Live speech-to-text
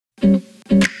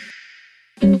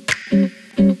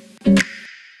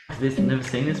this? I've never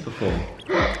seen this before.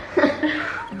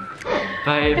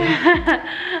 Babe. I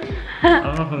don't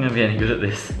know if I'm gonna be any good at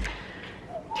this.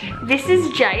 This is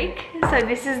Jake. So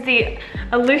this is the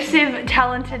elusive,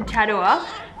 talented tattooer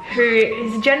who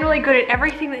is generally good at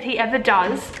everything that he ever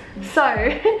does. So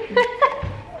he's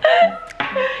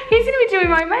gonna be doing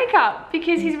my makeup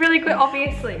because he's really good,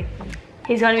 obviously.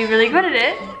 He's gonna be really good at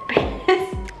it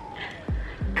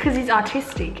because he's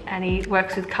artistic and he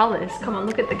works with colors. Come on,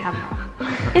 look at the camera.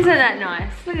 Isn't that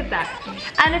nice? Look at that.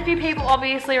 And a few people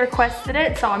obviously requested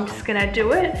it, so I'm just gonna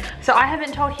do it. So I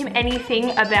haven't told him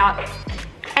anything about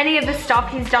any of the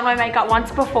stuff. He's done my makeup once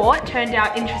before. It turned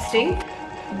out interesting.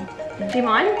 Do you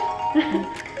mind?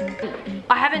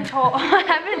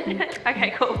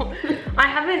 Okay, cool. I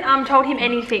haven't told him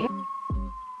anything.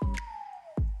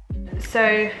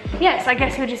 So, yes, I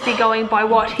guess he'll just be going by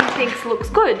what he thinks looks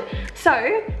good.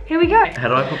 So, here we go. How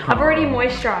do I put primer I've already on?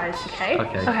 moisturized, okay?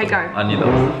 Okay, cool. Go. I knew that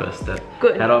was the first step.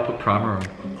 Good. How do I put primer on?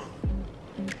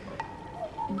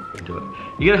 Do it.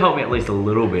 You gotta help me at least a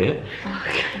little bit.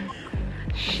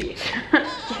 Shit.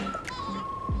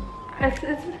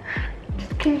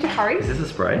 Can you just hurry? Is this a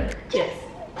spray? Yes.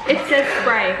 It says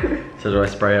spray. So do I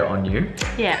spray it on you?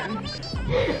 Yeah.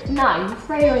 No, you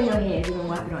spray it on your hair and then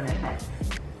wipe it on her face.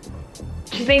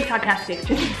 She's being sarcastic.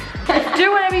 Just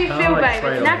do whatever you feel, babe.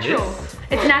 It's natural.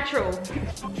 It's natural.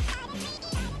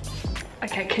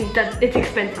 Okay, it's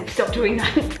expensive. Stop doing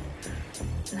that.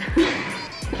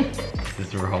 This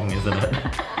is wrong, isn't it?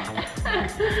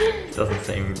 It doesn't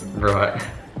seem right.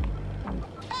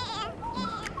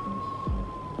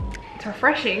 It's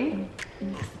refreshing.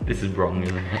 This is wrong,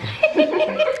 isn't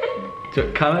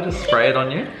it? Can't I just spray it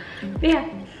on you? Yeah.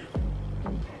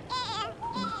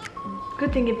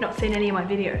 Good thing you've not seen any of my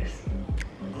videos.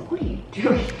 What are you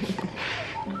doing?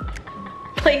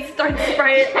 Please don't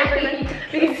spray it everywhere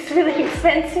because it's really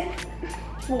expensive.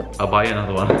 I'll buy you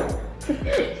another one.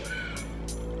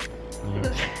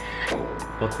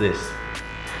 What's this?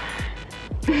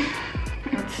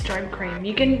 It's strobe cream.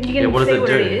 You can Yeah, what see does it what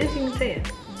do? it is. You can see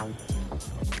it.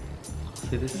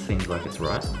 See, this seems like it's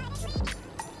right.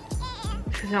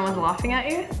 Because no one's laughing at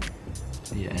you?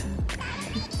 Yeah.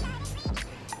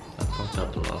 I fucked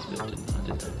up the last bit, didn't I?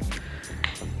 Did that.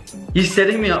 You're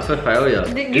setting me up for failure.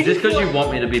 Is this because you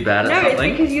want me to be bad at something? No,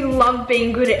 it's because you love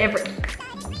being good at everything.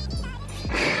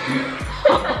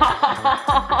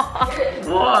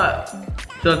 What?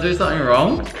 Did I do something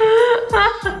wrong?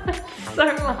 So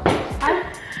much. I've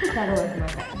put that all over my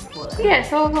face before though. Yeah,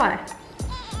 so have I.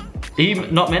 Are you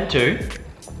not meant to?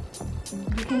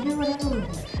 You can do whatever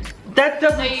with it. That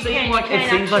doesn't you seem can, like you it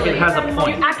can seems like it has a actually.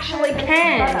 point. You actually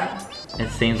can. It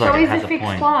seems So like it is has a a fixed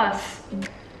point. plus.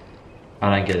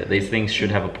 I don't get it. These things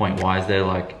should have a point. Why is there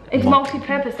like... It's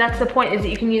multi-purpose. That's the point, is that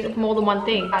you can use it for more than one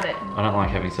thing. Got it. I don't like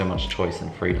having so much choice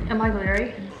and freedom. Am I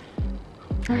glittery?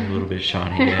 A little bit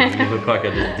shiny, yeah. You look like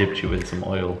I just dipped you with some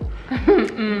oil.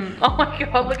 Oh my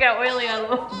god, look how oily I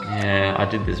look. Yeah, I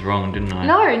did this wrong, didn't I?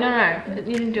 No, you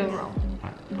didn't do it wrong.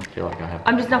 I feel like I have...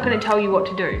 I'm just not going to tell you what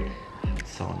to do. It's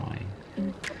so annoying.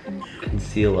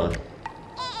 Concealer.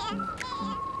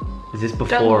 Is this Don't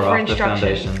before look or for after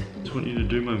instructions. foundation? I just want you to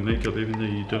do my makeup even though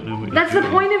you don't know what you're That's the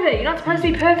point of it. You're not supposed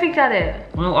to be perfect at it.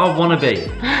 Well, I want to be.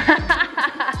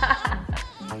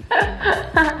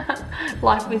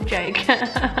 Life with Jake. I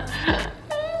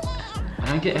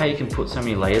don't get how you can put so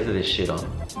many layers of this shit on.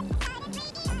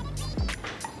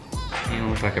 You're gonna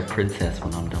look like a princess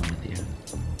when I'm done with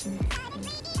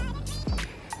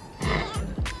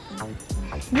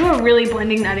you. You are really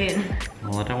blending that in.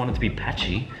 Well, I don't want it to be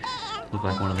patchy. Look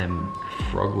like one of them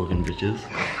frog looking bitches.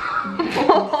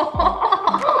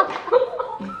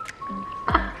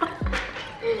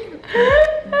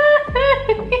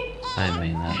 I didn't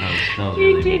mean that. That was You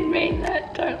really did mean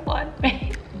that. Don't lie to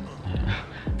me.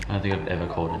 I don't think I've ever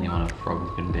called anyone a frog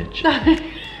looking bitch.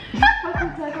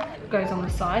 Goes on the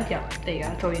side. Yeah, there you go.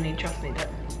 That's all you need. Trust me.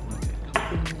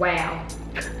 Wow.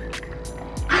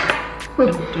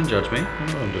 Don't judge me. I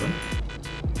know what I'm doing.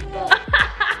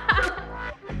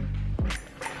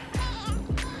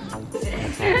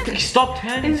 Stop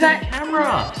turning to the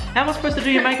camera. How am I supposed to do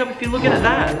your makeup if you're looking at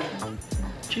that?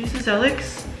 Jesus,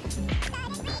 Alex.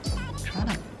 I'm trying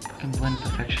to fucking blend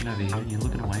perfection over here and you're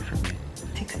looking away from me.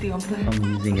 60 of them. I'm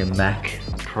using a MAC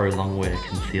Pro Longwear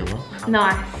concealer.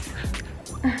 Nice.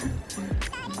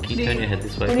 Can you turn your head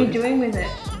this way, What are you please? doing with it?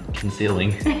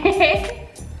 Concealing.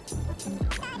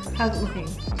 How's it looking?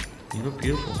 You look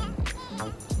beautiful.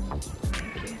 I'm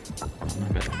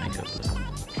not better makeup though.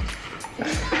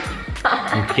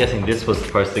 I'm guessing this was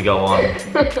supposed to go on.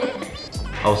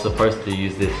 I was supposed to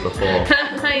use this before.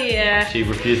 Yeah. She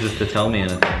refuses to tell me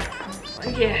anything.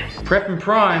 Yeah. Prep and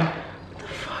prime. What the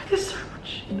fuck? There's so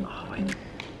much. Oh wait.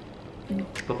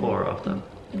 Before or after?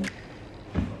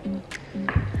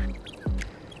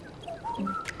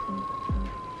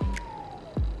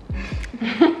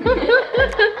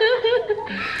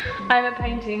 I'm a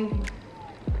painting.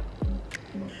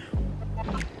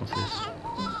 What's this?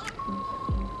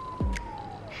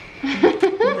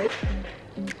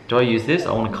 Do I use this?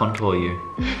 I want to contour you.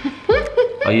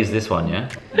 I use this one, yeah?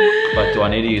 But do I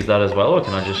need to use that as well, or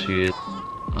can I just use...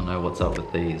 I don't know what's up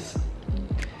with these.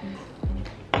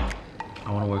 I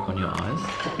want to work on your eyes.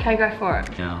 Okay, go for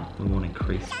it. Now, we want a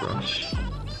crease brush.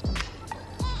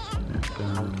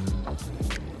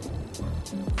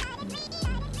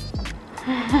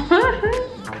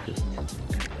 Just...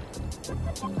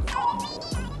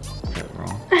 Is that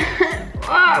wrong?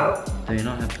 Whoa! Do you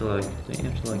not have to like, don't you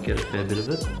have to like get a fair bit of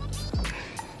it? That's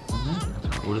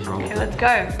right, we'll just roll with Okay, it. let's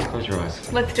go. Close your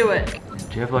eyes. Let's do it.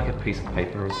 Do you have like a piece of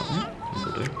paper or something? Yes,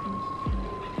 I do.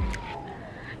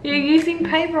 You're using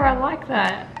paper, I like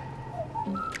that.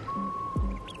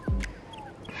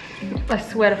 I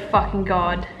swear to fucking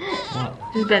God. What?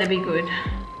 This better be good.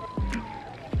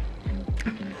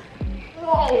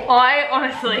 Whoa. I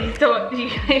honestly thought you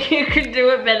could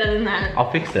do it better than that.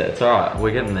 I'll fix it, it's alright,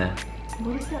 we're getting there.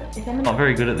 What is that? Is that I'm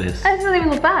very good at this. That doesn't even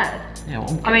look bad. Yeah,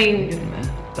 well, I mean... we're getting there.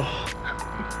 Oh.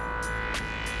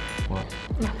 What?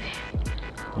 Nothing.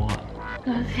 What?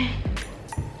 Nothing.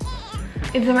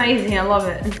 It's amazing, I love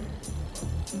it.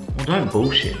 Well, don't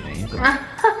bullshit me. But...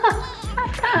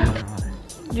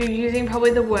 You're using probably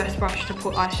the worst brush to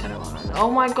put eyeshadow on. Oh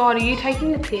my God, are you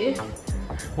taking the piss?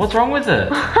 What's wrong with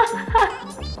it?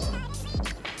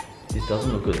 This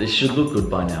doesn't look good. This should look good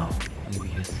by now.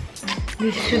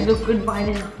 This should look good by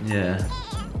now. Yeah.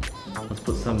 Let's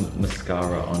put some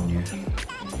mascara on you.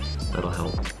 That'll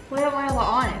help. Where are my other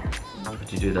eye?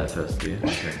 But you do that first, do you?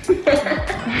 Okay.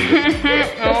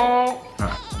 Oh.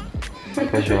 Alright.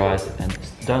 Close your eyes and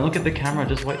don't look at the camera,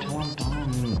 just wait till I'm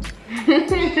done.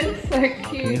 It's so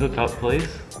Can you cute. look up, please?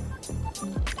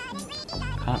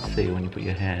 Can't see when you put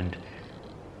your hand.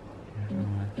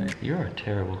 You're a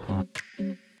terrible client.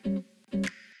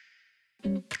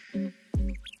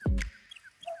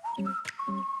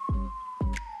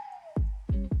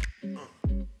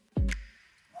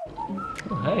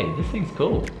 Oh, hey, this thing's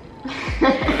cool.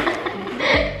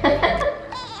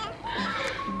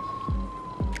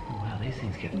 Wow, these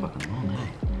things get fucking long, eh?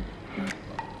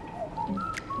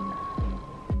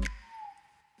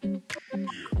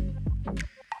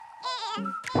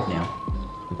 Now,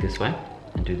 look this way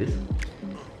and do this.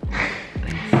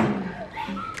 Thanks.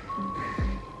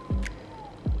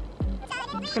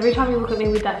 Every time you look at me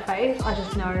with that face, I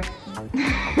just know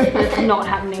it's not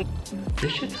happening.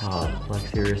 This shit's hard, like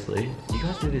seriously. You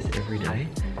guys do this every day?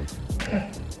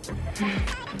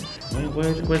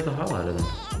 Where's the highlighter then?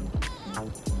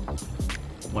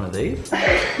 One of these?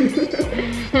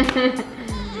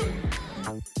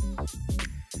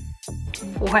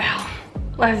 Wow.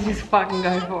 Let's just fucking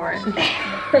go for it.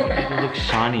 It looks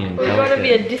shiny and We've delicate. got to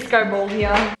be a disco ball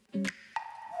here.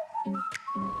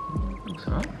 Looks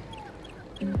alright.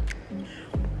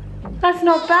 That's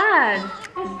not bad.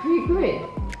 That's pretty good.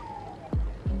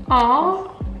 Aww.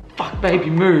 Fuck, baby,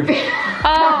 move.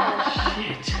 Oh.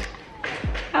 Shit.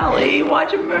 Ali,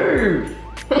 why'd you move?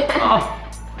 Oh,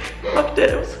 fuck that.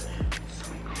 It was...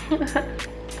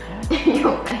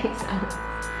 Your face. I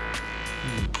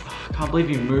can't believe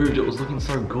you moved. It was looking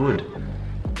so good.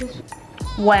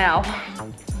 Wow.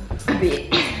 A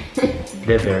bit.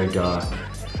 They're very dark.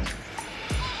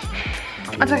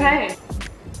 That's okay.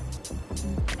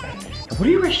 What do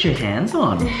you rest your hands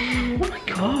on? Oh my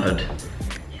god.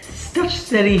 Such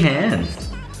steady hands.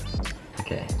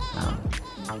 Okay,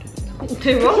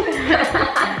 Do what?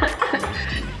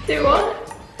 Do what?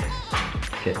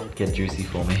 get juicy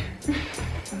for me.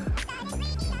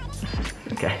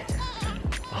 Okay.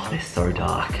 Oh, they're so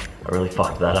dark. I really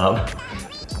fucked that up.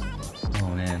 Oh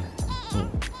man. Ooh.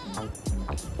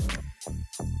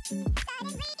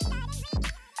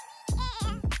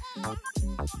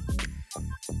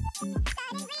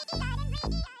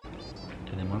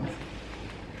 Do them once.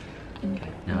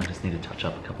 Okay, now I just need to touch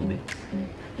up a couple bits.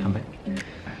 Come back.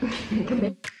 Come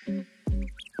here.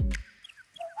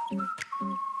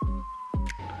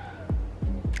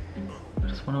 I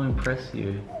just want to impress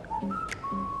you.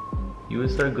 You were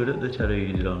so good at the tattoo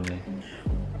you did on me.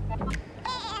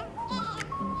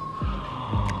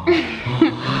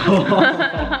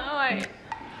 Wait.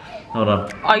 Hold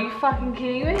on, Are you fucking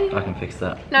kidding me? I can fix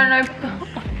that. No.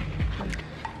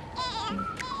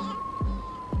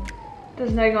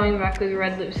 There's no going back with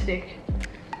red lipstick.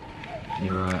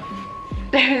 You're right.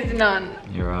 There is none.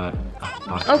 You're right.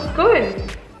 Oh,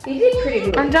 good. You did pretty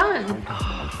good. I'm done.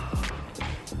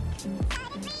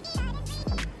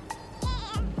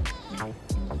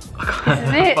 This is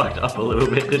I it. fucked up a little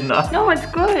bit, didn't I? No, it's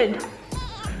good.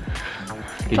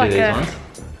 You like do these a-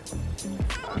 ones?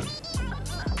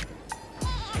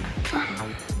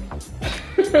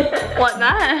 Like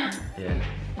that.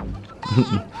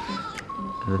 Yeah.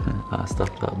 I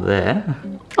stopped up there.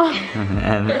 Oh.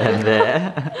 And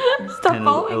there. Stop and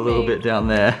following a little me. bit down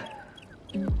there.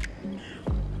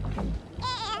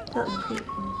 That's pretty.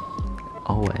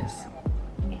 Always.